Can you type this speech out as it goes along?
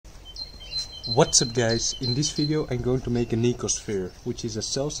What's up guys, in this video I'm going to make an ecosphere, which is a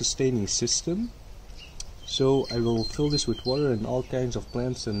self-sustaining system. So I will fill this with water and all kinds of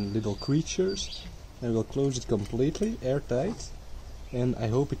plants and little creatures. I will close it completely, airtight, and I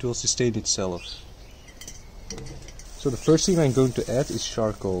hope it will sustain itself. So the first thing I'm going to add is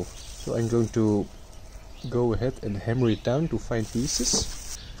charcoal. So I'm going to go ahead and hammer it down to fine pieces.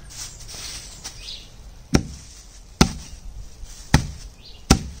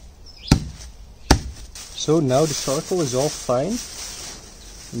 So now the charcoal is all fine,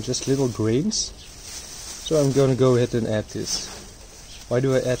 and just little grains. So I'm gonna go ahead and add this. Why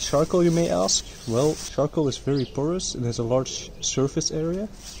do I add charcoal, you may ask? Well, charcoal is very porous and has a large surface area.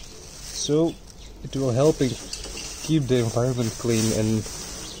 So it will help in keep the environment clean and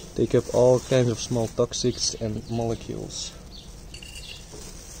take up all kinds of small toxics and molecules.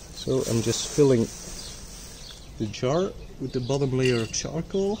 So I'm just filling the jar with the bottom layer of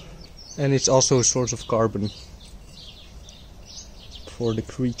charcoal. And it's also a source of carbon for the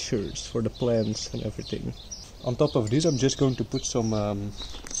creatures, for the plants and everything. On top of this I'm just going to put some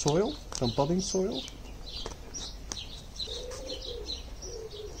soil, some potting soil.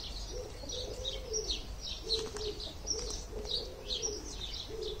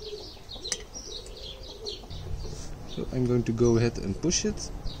 So I'm going to go ahead and push it.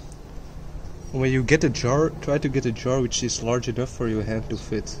 When you get a jar, try to get a jar which is large enough for your hand to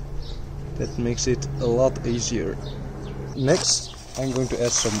fit. That makes it a lot easier. Next, I'm going to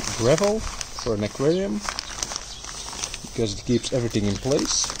add some gravel for an aquarium, because it keeps everything in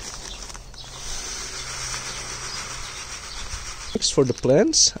place. Next, for the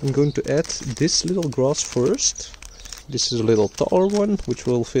plants, I'm going to add this little grass first. This is a little taller one, which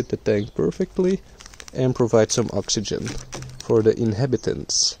will fit the tank perfectly and provide some oxygen for the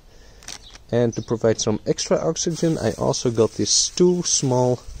inhabitants. And to provide some extra oxygen, I also got these two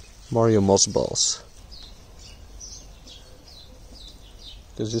small Mario moss balls,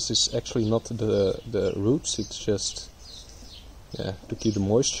 because this is actually not the roots, it's just to keep the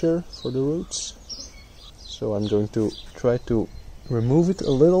moisture for the roots. So I'm going to try to remove it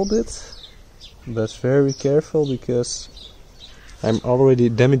a little bit, but very careful, because I'm already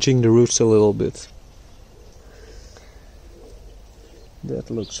damaging the roots a little bit. That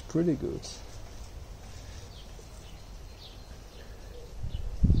looks pretty good.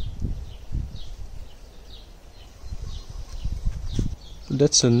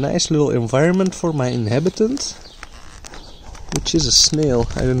 That's a nice little environment for my inhabitant, which is a snail.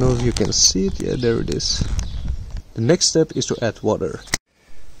 I don't know if you can see it. Yeah, there it is. The next step is to add water.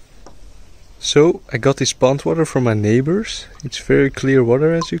 So I got this pond water from my neighbors. It's very clear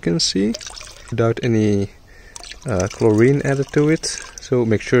water, as you can see, without any chlorine added to it. So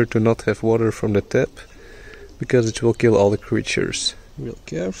make sure to not have water from the tap, because it will kill all the creatures. Real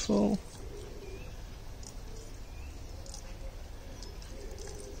careful.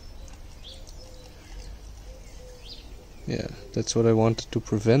 Yeah, that's what I wanted to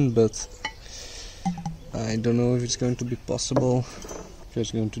prevent, but I don't know if it's going to be possible. I'm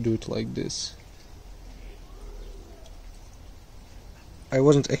just going to do it like this. I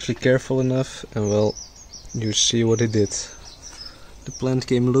wasn't actually careful enough, and well, you see what it did. The plant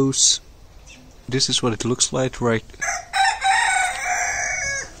came loose. This is what it looks like, right?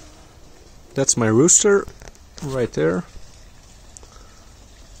 That's my rooster, right there.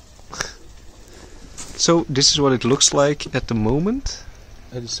 So this is what it looks like at the moment.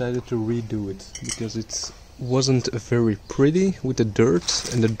 I decided to redo it because it wasn't very pretty with the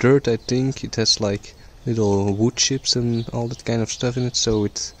dirt, and the dirt, I think it has like little wood chips and all that kind of stuff in it, so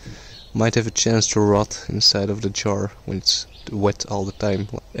it might have a chance to rot inside of the jar when it's wet all the time.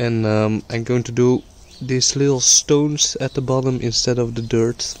 And I'm going to do these little stones at the bottom instead of the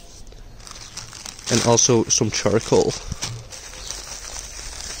dirt, and also some charcoal.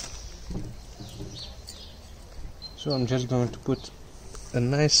 So I'm just going to put a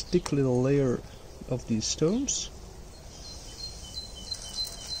nice thick little layer of these stones.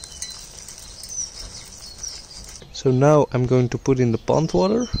 So now I'm going to put in the pond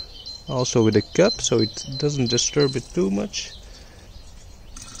water, also with a cup, so it doesn't disturb it too much.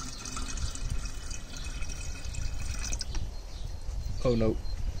 Oh no.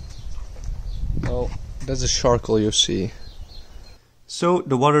 Oh, that's the charcoal you see. So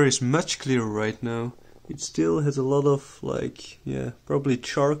the water is much clearer right now. It still has a lot of probably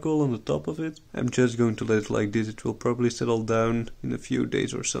charcoal on the top of it. I'm just going to let it like this. It will probably settle down in a few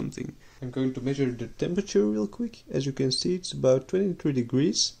days or something. I'm going to measure the temperature real quick. As you can see, it's about 23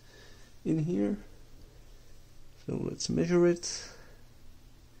 degrees in here. So let's measure it.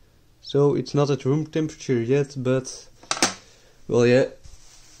 So it's not at room temperature yet, but well, yeah,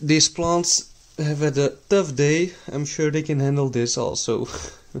 these plants have had a tough day. I'm sure they can handle this also.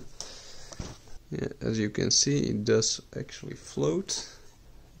 Yeah, as you can see, it does actually float.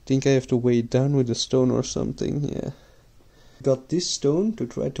 I think I have to weigh it down with a stone or something, yeah. Got this stone to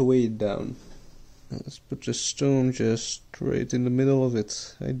try to weigh it down. Let's put the stone just right in the middle of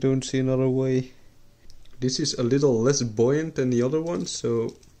it. I don't see another way. This is a little less buoyant than the other one,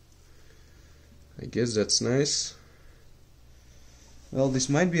 so I guess that's nice. Well, this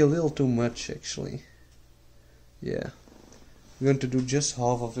might be a little too much actually. Yeah, I'm going to do just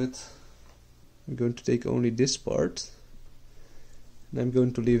half of it. I'm going to take only this part, and I'm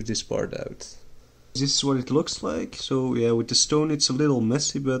going to leave this part out. This is what it looks like. So yeah, with the stone it's a little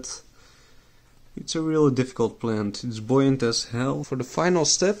messy, but it's a really difficult plant. It's buoyant as hell. For the final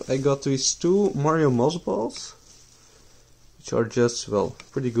step I got these two Mario moss balls, which are just, well,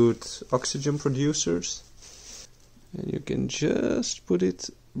 pretty good oxygen producers. And you can just put it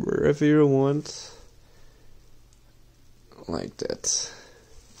wherever you want, like that.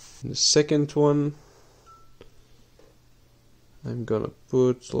 The second one I'm gonna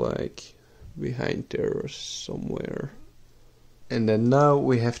put like behind there or somewhere. And then now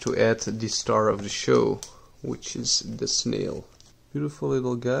we have to add the star of the show, which is the snail. Beautiful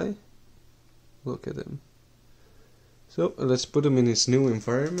little guy. Look at him. So let's put him in his new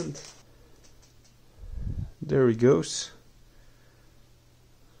environment. There he goes.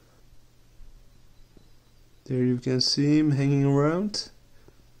 There you can see him hanging around.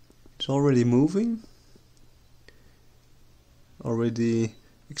 It's already moving. Already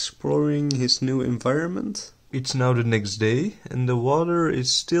exploring his new environment. It's now the next day and the water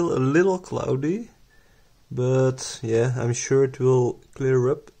is still a little cloudy, but yeah, I'm sure it will clear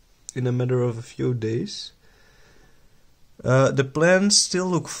up in a matter of a few days. The plants still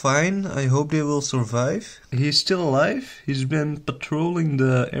look fine. I hope they will survive. He's still alive. He's been patrolling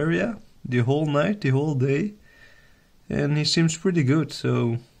the area the whole night, the whole day, and he seems pretty good.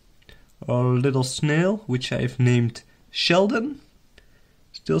 So our little snail, which I've named Sheldon,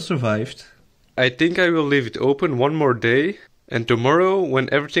 still survived. I think I will leave it open one more day, and tomorrow, when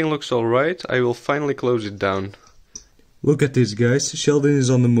everything looks alright, I will finally close it down. Look at this, guys. Sheldon is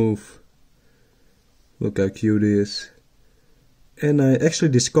on the move. Look how cute he is. And I actually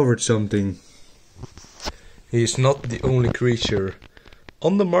discovered something. He is not the only creature.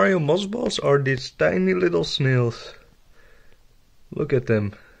 On the Mario moss balls are these tiny little snails. Look at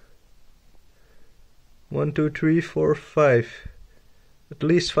them. 1, 2, 3, 4, 5. At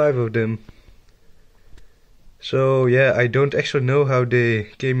least 5 of them. So yeah, I don't actually know how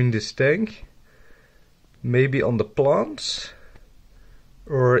they came in this tank. Maybe on the plants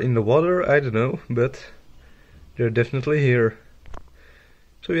or in the water, I don't know, but they're definitely here.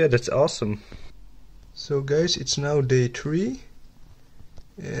 So yeah, that's awesome. So guys, it's now day 3,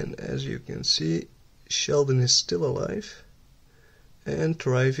 and as you can see, Sheldon is still alive and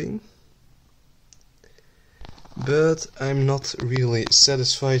thriving. But I'm not really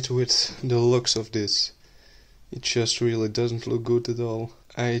satisfied with the looks of this. It just really doesn't look good at all.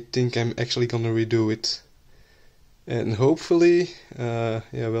 I think I'm actually gonna redo it. And hopefully, yeah,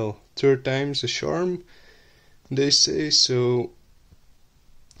 well, third time's a charm, they say, so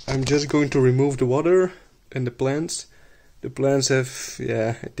I'm just going to remove the water and the plants. The plants have,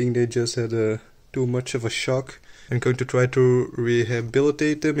 yeah, I think they just had too much of a shock. I'm going to try to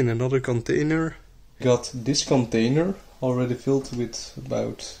rehabilitate them in another container. Got this container already filled with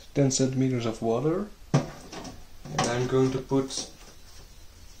about 10 centimeters of water, and I'm going to put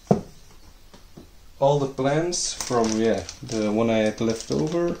all the plants from, yeah, the one I had left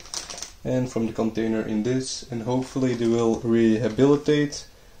over and from the container in this, and hopefully they will rehabilitate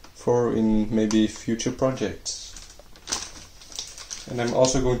for in maybe future projects. And I'm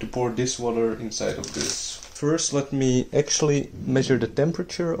also going to pour this water inside of this. First, let me actually measure the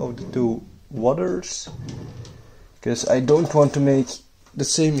temperature of the two waters, because I don't want to make the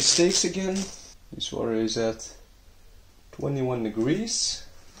same mistakes again. This water is at 21 degrees.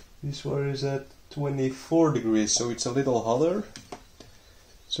 This water is at 24 degrees, so it's a little hotter.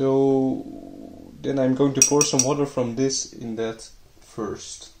 So then I'm going to pour some water from this in that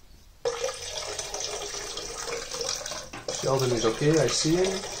first. Sheldon is okay, I see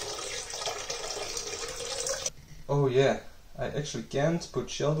him. Oh yeah, I actually can't put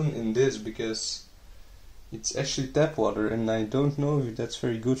Sheldon in this because it's actually tap water and I don't know if that's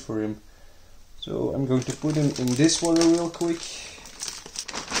very good for him. So I'm going to put him in this water real quick.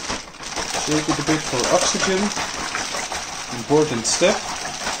 Shake it a bit for oxygen. Important step.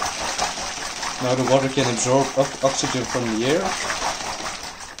 Now the water can absorb oxygen from the air.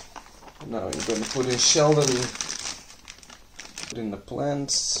 Now I'm going to put in Sheldon, put in the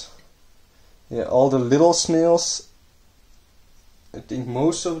plants. Yeah, all the little snails, I think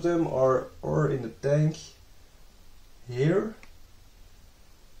most of them are in the tank here,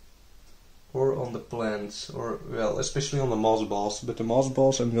 or on the plants, or well, especially on the moss balls. But the moss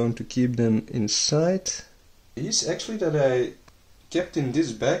balls, I'm going to keep them inside. These actually that I kept in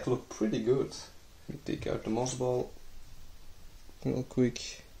this bag look pretty good. Let me take out the moss ball real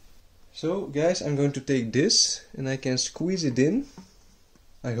quick. So guys, I'm going to take this and I can squeeze it in.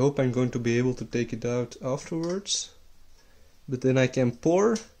 I hope I'm going to be able to take it out afterwards. But then I can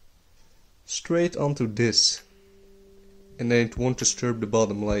pour straight onto this. And then it won't disturb the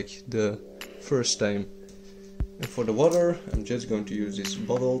bottom like the first time. And for the water, I'm just going to use this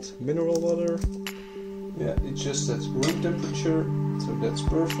bottled mineral water. Yeah, it's just at room temperature, so that's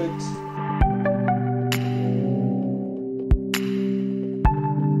perfect.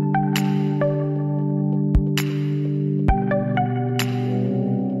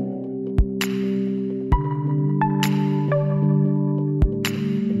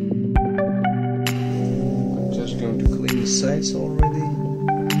 Sides already.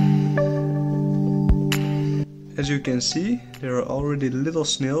 As you can see, there are already little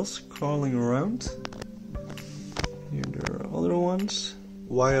snails crawling around. Here there are other ones.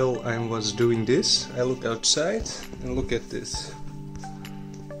 While I was doing this, I look outside and look at this.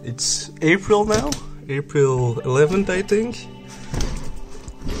 It's April now, April 11th I think,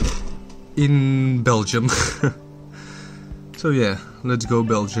 in Belgium. So yeah, let's go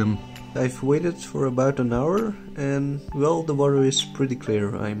Belgium. I've waited for about an hour and well, the water is pretty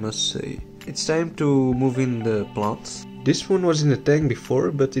clear, I must say. It's time to move in the plants. This one was in the tank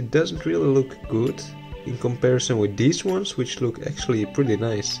before, but it doesn't really look good in comparison with these ones, which look actually pretty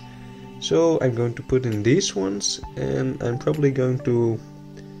nice. So I'm going to put in these ones, and I'm probably going to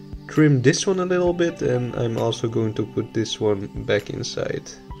trim this one a little bit, and I'm also going to put this one back inside.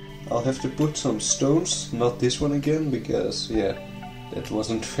 I'll have to put some stones, not this one again, because yeah, that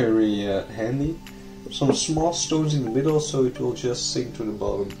wasn't very handy. Some small stones in the middle so it will just sink to the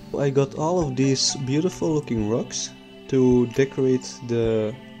bottom. I got all of these beautiful looking rocks to decorate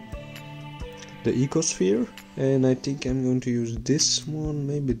the ecosphere, and I think I'm going to use this one,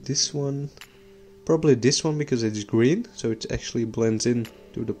 maybe this one, probably this one because it's green, so it actually blends in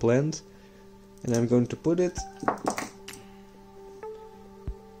to the plant. And I'm going to put it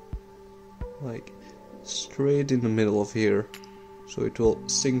like straight in the middle of here, so it will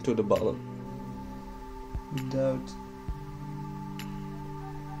sink to the bottom without,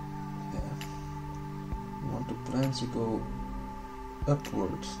 yeah, I want the plants to go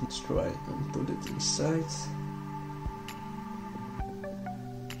upward. Let's try and put it inside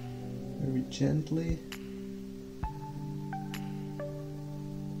very gently.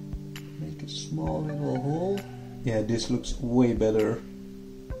 Make a small little hole. Yeah, this looks way better.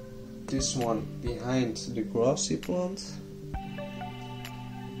 This one behind the grassy plant.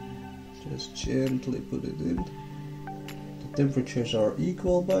 Just gently put it in. The temperatures are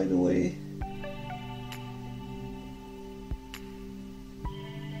equal, by the way.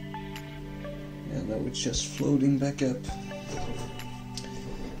 And now it's just floating back up.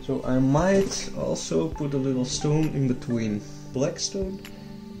 So I might also put a little stone in between. Black stone,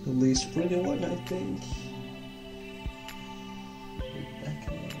 the least pretty one, I think. Back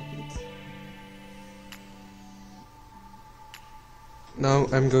a little bit. Now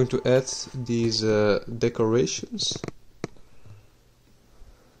I'm going to add these decorations.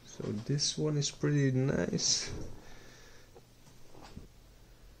 So this one is pretty nice.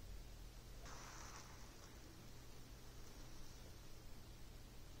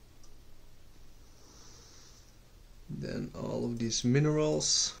 Then all of these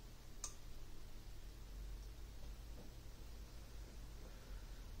minerals.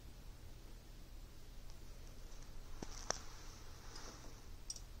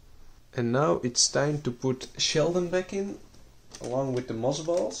 And now it's time to put Sheldon back in, along with the moss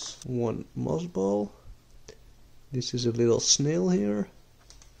balls. One moss ball. This is a little snail here.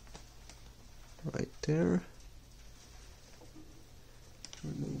 Right there.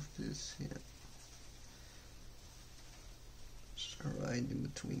 Remove this, yeah. Right in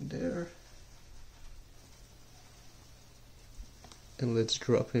between there. And let's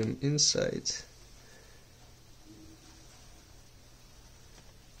drop him inside.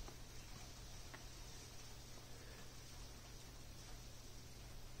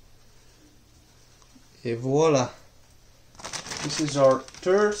 Et voila! This is our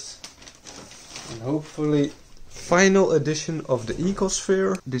third and hopefully final edition of the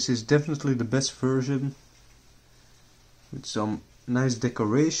Ecosphere. This is definitely the best version, with some nice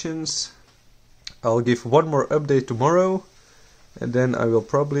decorations. I'll give one more update tomorrow, and then I will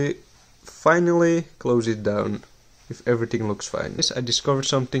probably finally close it down if everything looks fine. Yes, I discovered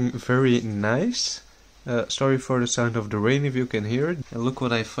something very nice. Sorry for the sound of the rain if you can hear it. And look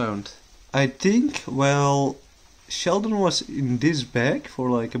what I found. I think, well, Sheldon was in this bag for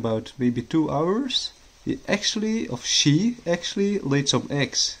like about maybe 2 hours. She actually laid some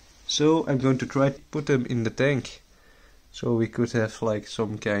eggs. So I'm going to try to put them in the tank. So we could have like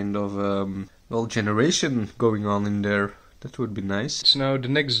some kind of, well, generation going on in there. That would be nice. It's now the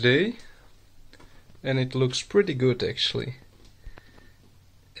next day. And it looks pretty good actually.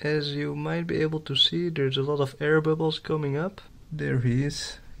 As you might be able to see, there's a lot of air bubbles coming up. There he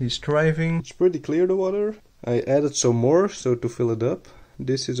is. He's thriving. It's pretty clear, the water. I added some more so to fill it up.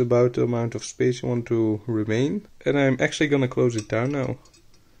 This is about the amount of space you want to remain. And I'm actually gonna close it down now.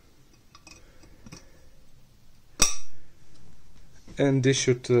 And this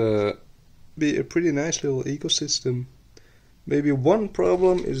should be a pretty nice little ecosystem. Maybe one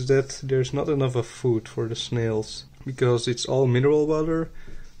problem is that there's not enough of food for the snails. Because it's all mineral water,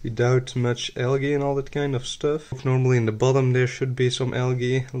 without much algae and all that kind of stuff. Normally in the bottom there should be some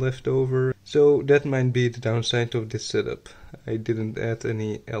algae left over. So that might be the downside of this setup. I didn't add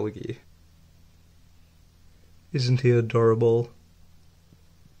any algae. Isn't he adorable?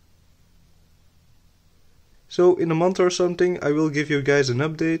 So in a month or something I will give you guys an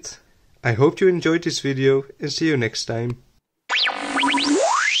update. I hope you enjoyed this video and see you next time.